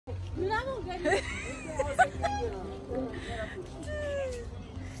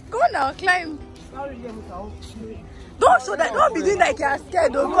Go now, climb. Don't show that. Don't be doing like you're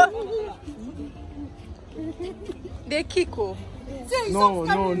scared. Don't go. They kick. Oh. No.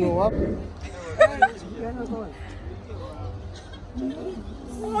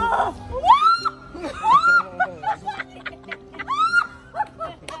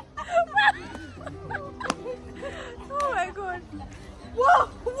 Oh my God. Whoa!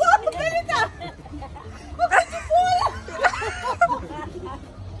 Benita!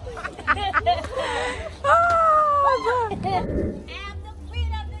 Oh God. I am the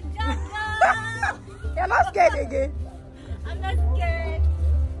queen of the jungle. You're not scared again. I'm not scared.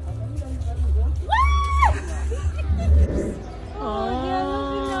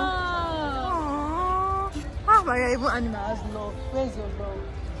 How are you even animals love? Where's your love?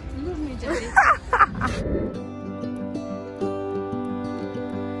 Move me, Jenny.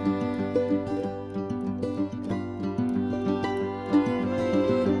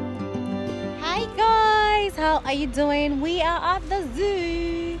 Hi guys, how are you doing? We are at the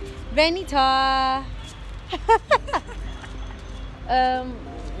zoo. Benita.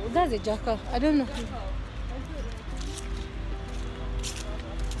 That's a jackal. I don't know.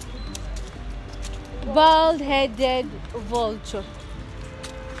 Bald-headed vulture.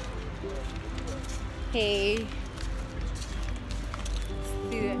 Hey.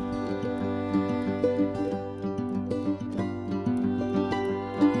 See them.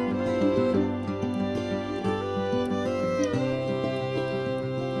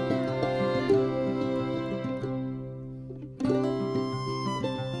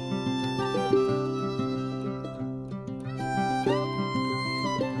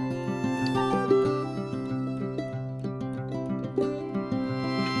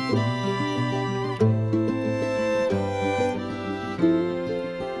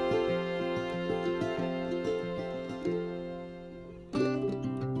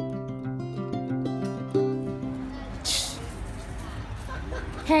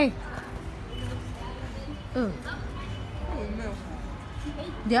 Hey. Oh.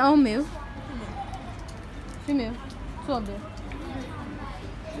 They're all male. Female. Two of them.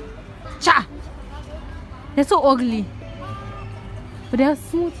 Cha! They're so ugly. But they have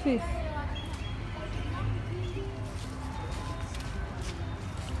smooth face.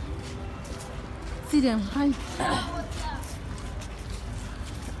 See them. Hi.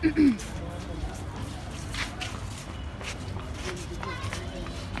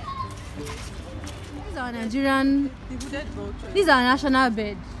 These are Nigerian. These are national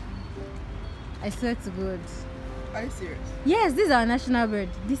bird. I swear to God. Are you serious? Yes, these are national bird.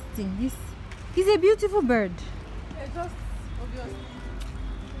 This thing, this is a beautiful bird. It's just obvious.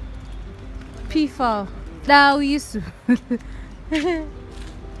 Peafowl. That we used to.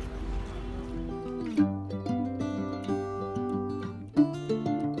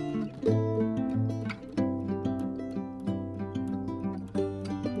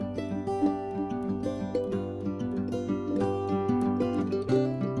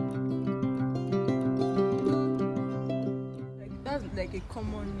 That's like a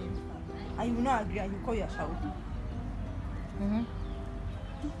common name. And you will not agree and you call your child.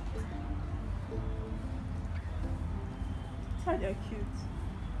 How they're cute.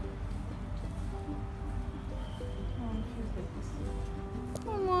 Oh, it feels like this.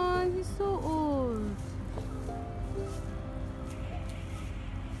 Come on, he's so old.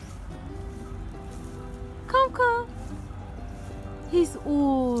 Come. He's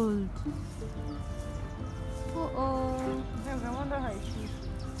old. Uh-oh. I wonder how it feels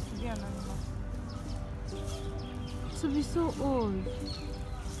to be an animal. To be so old.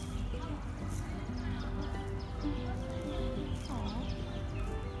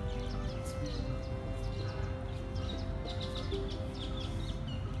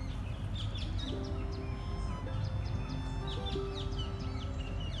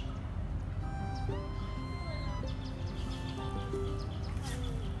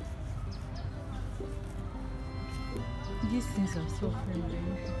 These things are so friendly.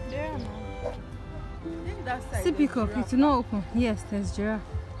 Yeah, no. That side. See, pick up. It will not open. Yes, there's giraffe.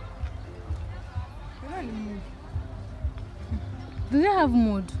 You're not in the mood. Do they have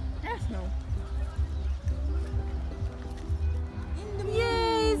mode? Yes, no.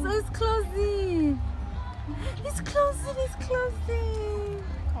 Yes, it's closing. It's closing.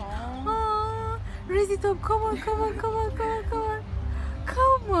 Oh, raise it up. Come on.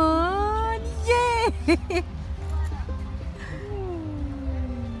 Come on. Yay.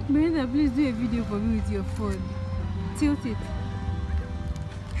 Brenda, please do a video for me with your phone. Tilt it.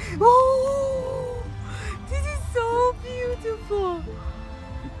 Oh, this is so beautiful.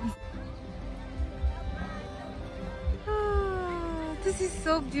 This is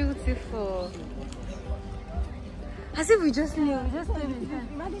so beautiful. As if we just knew. We just stayed in here.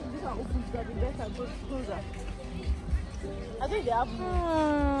 Imagine this one opens to be better, go closer. I think they have more.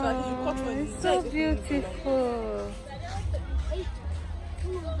 Oh, So at least you cut one. it's so beautiful.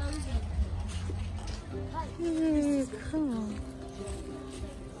 Come on.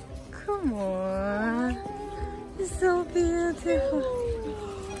 Come on. It's so beautiful.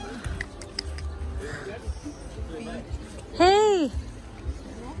 Hey.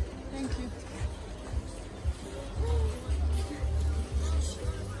 Thank you.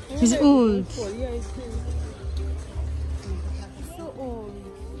 It's old. Yeah, it's so old.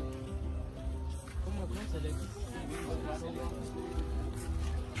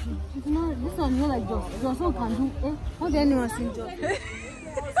 No, this one not like Joss. Joss can do. What the anyone see Joss?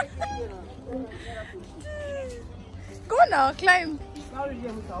 Go now, climb.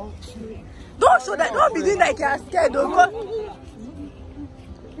 Don't show that. Don't be doing like you're scared. Don't go.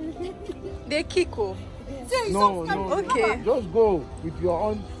 They kick. Oh. No. Okay. Just go with your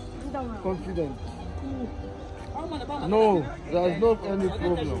own confidence. No, there's not any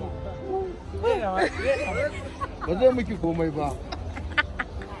problem. But then make you go my back.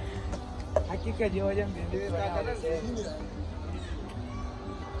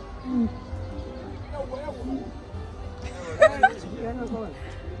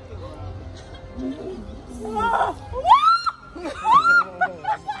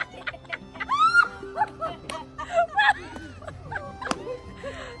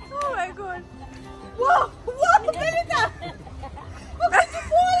 Oh my God. Whoa! Whoa! Benita!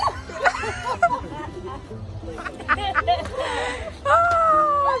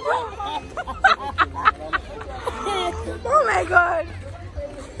 Oh my God.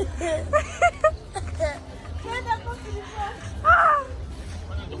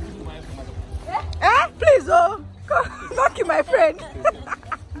 Please, oh, don't kill my friend.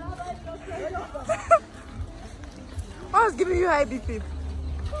 I was giving you high BP.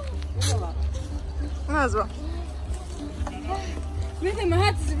 As well. My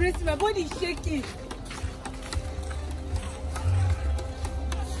heart is racing, my body is shaking.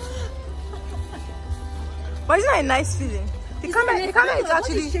 But isn't that a nice feeling? The camera is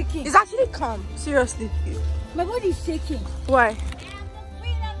actually shaking. it's actually calm. Seriously. My body is shaking. Why?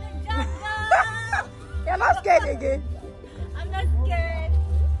 You're not scared again. I'm not scared.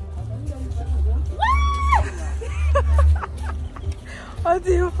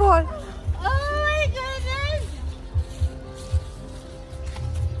 Until you fall. Oh my goodness.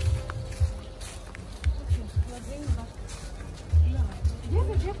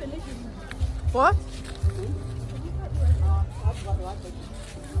 What?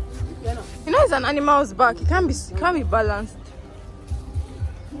 You know it's an animal's back. It can't be balanced.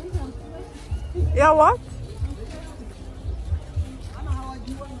 Yeah, what?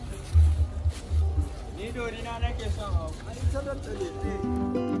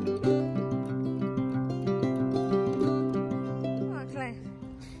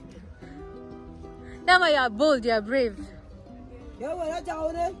 That's why you are bold, you are brave. Maybe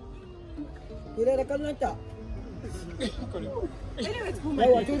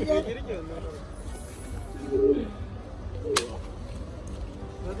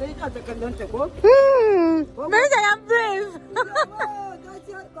I am brave.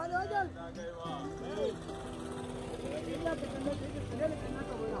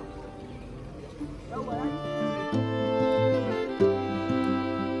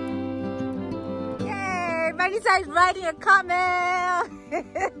 Yay! Vanessa is riding a camel.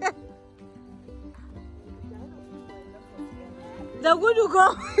 They're good to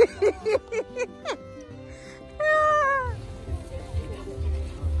go.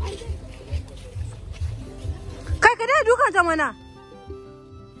 Kai kada dukan ta mana.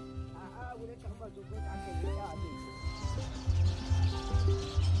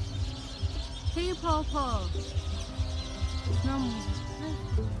 Hey Papa.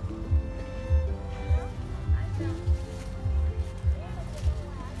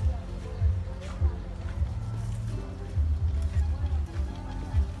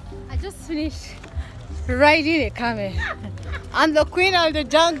 I just finished riding a camel. I'm the queen of the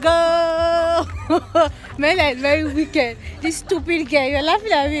jungle. Men are very wicked. This stupid girl, you're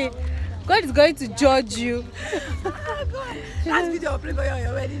laughing at me. God is going to judge you. That's video playing on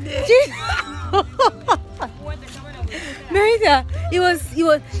your wedding day. Merida, it was.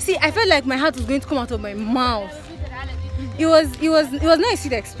 See, I felt like my heart was going to come out of my mouth. It was not a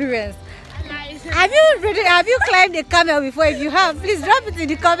sweet experience. Have you climbed a camel before? If you have, please drop it in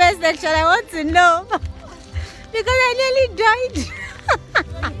the comment section. I want to know. Because I nearly died.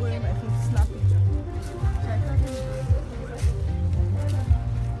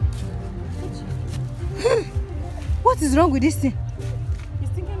 What is wrong with this thing? He's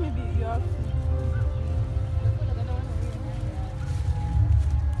thinking maybe you have.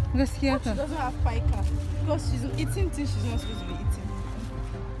 She doesn't have pica because she's eating things she's not supposed to be eating.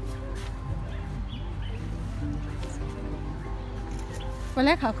 I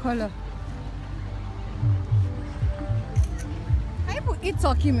like her color. Can people eat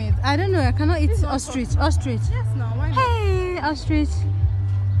turkey meat? I don't know. I cannot eat ostrich. Ostrich. Yes, no. Why not? Hey, ostrich.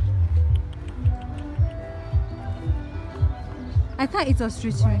 I can't eat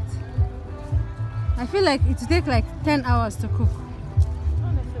ostrich meat. I feel like it will take like 10 hours to cook.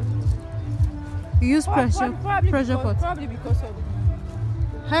 You use pressure pot. Probably because of.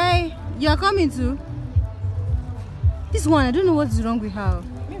 Hey, you're coming too? This one, I don't know what's wrong with her.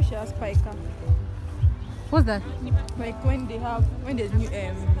 Maybe she has pica. What's that? Like when there's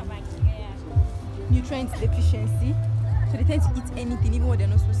nutrient deficiency, so they tend to eat anything even when they're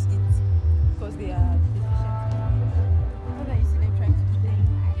not supposed to eat because they are deficient. Sometimes you see them trying to eat them.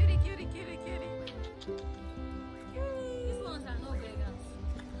 Cutie. These ones are not vegans.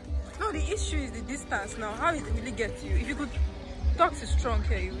 No, the issue is the distance now. How it really get to you? If you could talk to strong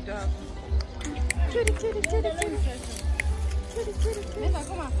here, you would have. Cutie. Never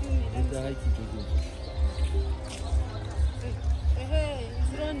come and film me. Hey,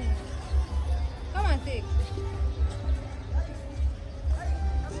 it's running. Come and take.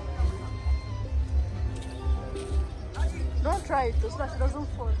 Don't try it, so that she doesn't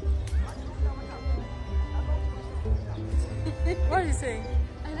fall. What are you saying?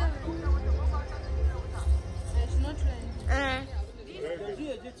 I don't know. She's not trying.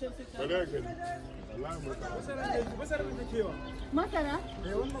 Masara?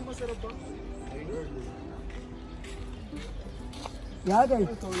 Ya dai.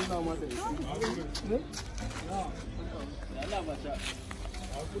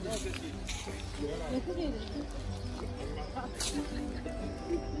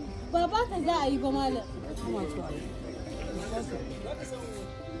 Baba ka za a yi ba malam.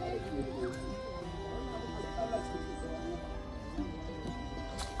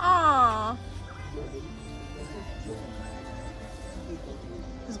 Ah.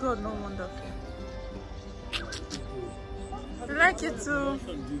 It's God, no wonder. I like it too.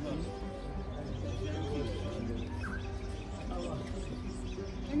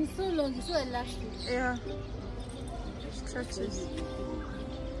 And it's so long, it's so elastic. Yeah. Stretches.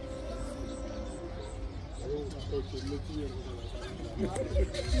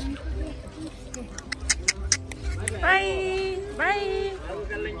 Bye. Bye.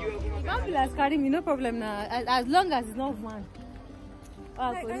 Habila is carrying me, no problem now. As long as it's not one.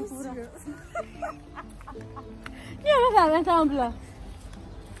 Like, I'm serious. Yeah, look at that Habila.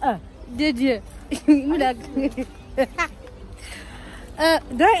 Did you?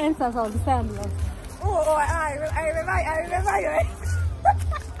 Do I enter all the time? Oh, I remember you.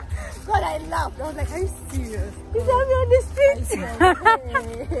 God, I laughed. I was like, are you serious? He's having on the street.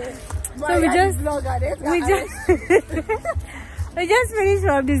 So we just finished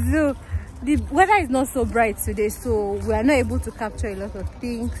from the zoo. The weather is not so bright today, so we are not able to capture a lot of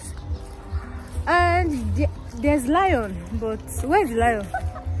things. And there's lion, but where's the lion?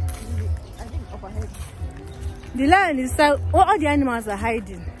 I think up ahead. The lion is all the animals are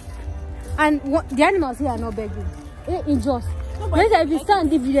hiding, and the animals here are not begging. In Jos, No, if you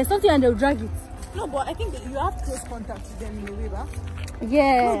stand, if there's something and they'll drag it. No, but I think that you have close contact with them in a way, right?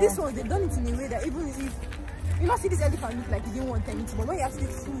 Yeah. No, this one they've done it in a way that even if you not see this elephant look like he didn't want anything, but when you actually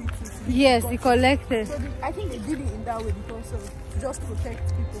threw it, Yes, he collected. So I think they did it in that way because of to just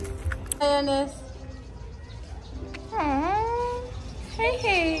protect people. Lioness. Aww.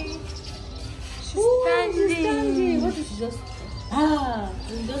 Hey. She's standing. What is she just? We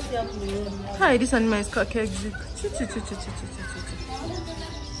just see her from the road. Hi, this animal is called exit. I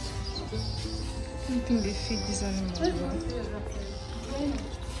don't think they feed this animal.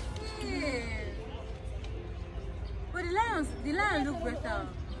 But the lion look better.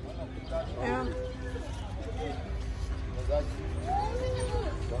 Yeah.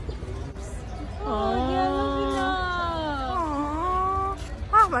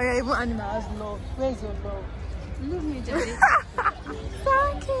 How am I even animals love? Where's your love? Love me, Jerry.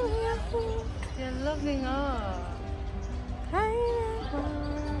 Thank you. They're loving her. I'm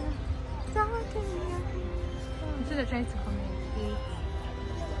I'm sure they're trying to communicate.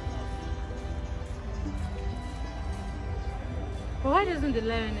 But why doesn't the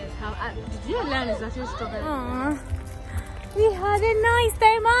lioness have? Did you know lioness actually strawberry? Aww. We had a nice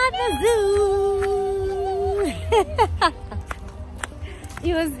time at the zoo.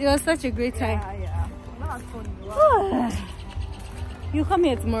 It was such a great time. Yeah. Not funny. You come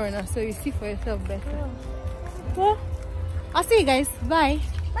here tomorrow now, so you see for yourself better. Well, I'll see you guys. Bye.